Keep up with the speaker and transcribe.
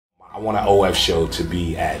want an OF show to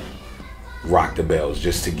be at Rock the Bells,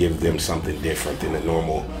 just to give them something different than the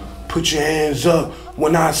normal, put your hands up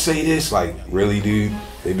when I say this. Like, really, dude?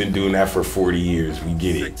 They've been doing that for 40 years. We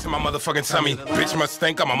get it. To my motherfucking tummy, bitch must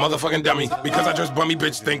think I'm a motherfucking dummy. Because I just bummy,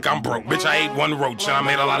 bitch think I'm broke. Bitch, I ate one roach and I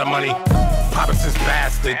made a lot of money. Papa since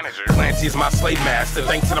bastard. Clancy is my slave master.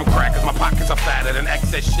 Thanks to them crackers, my pockets are fatter than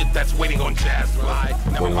excess shit that's waiting on jazz.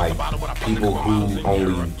 When like people who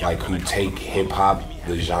only who take hip hop,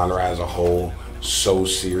 the genre as a whole, so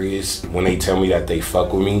serious, when they tell me that they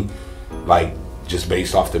fuck with me, like just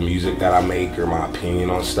based off the music that I make or my opinion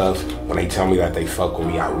on stuff, when they tell me that they fuck with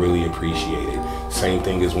me, I really appreciate it. Same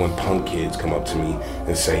thing as when punk kids come up to me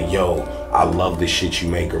and say, yo, I love the shit you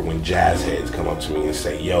make, or when jazz heads come up to me and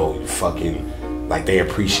say, yo, you fucking, like, they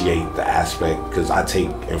appreciate the aspect, because I take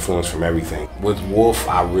influence from everything. With Wolf,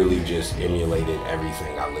 I really just emulated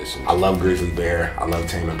everything I listened to. I love Grizzly Bear, I love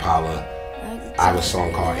Tame Impala. I have a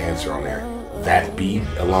song called Answer on there. That beat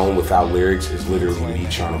alone without lyrics is literally me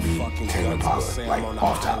trying to be Tame Impala, like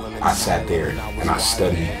off top. I sat there and I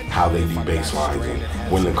studied how they do bass lines and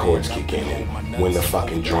when the chords kick in and when the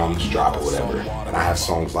fucking drums drop or whatever. And I have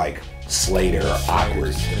songs like Slater or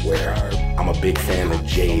Awkward, where I'm a big fan of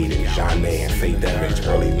Jade and John May and Faith Evans,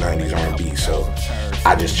 early 90s R&B, so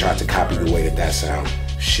I just tried to copy the way that sounds.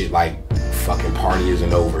 Shit like fucking Party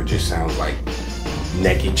Isn't Over just sounds like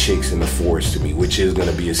naked chicks in the forest to me, which is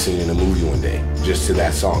gonna be a scene in a movie one day. Just to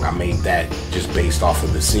that song, I made that just based off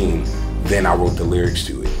of the scene. Then I wrote the lyrics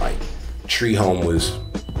to it. Like Tree Home was,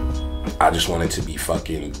 I just wanted to be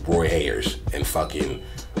fucking Roy Ayers and fucking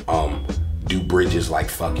do bridges like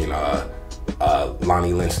fucking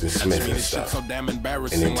Lonnie Liston Smith and stuff. And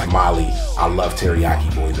then Tamale, I love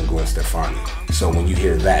Teriyaki Boys and Gwen Stefani. So when you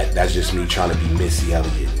hear that, that's just me trying to be Missy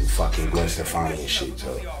Elliott and fucking Gwen Stefani and shit.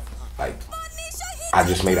 So like, I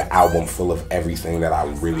just made an album full of everything that I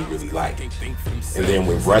really, really like. And then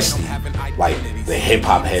with Rusty, like, the hip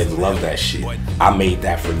hop heads love that shit. I made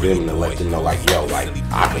that for them to let them know, like, yo, like,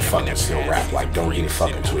 I can fucking still rap, like, don't get it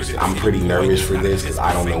fucking twisted. I'm pretty nervous for this, because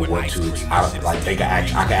I don't know what to, I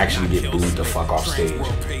can actually get booed the fuck off stage.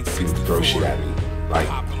 People throw shit at me. Like,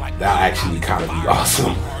 that'll actually kind of be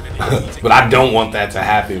awesome. But I don't want that to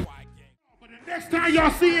happen. Next time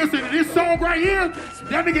y'all see us in this song right here,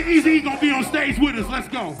 that nigga Eazy-E gonna be on stage with us. Let's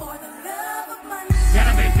go.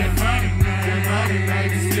 Gotta make that money, man. Money,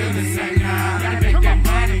 baby, still the same.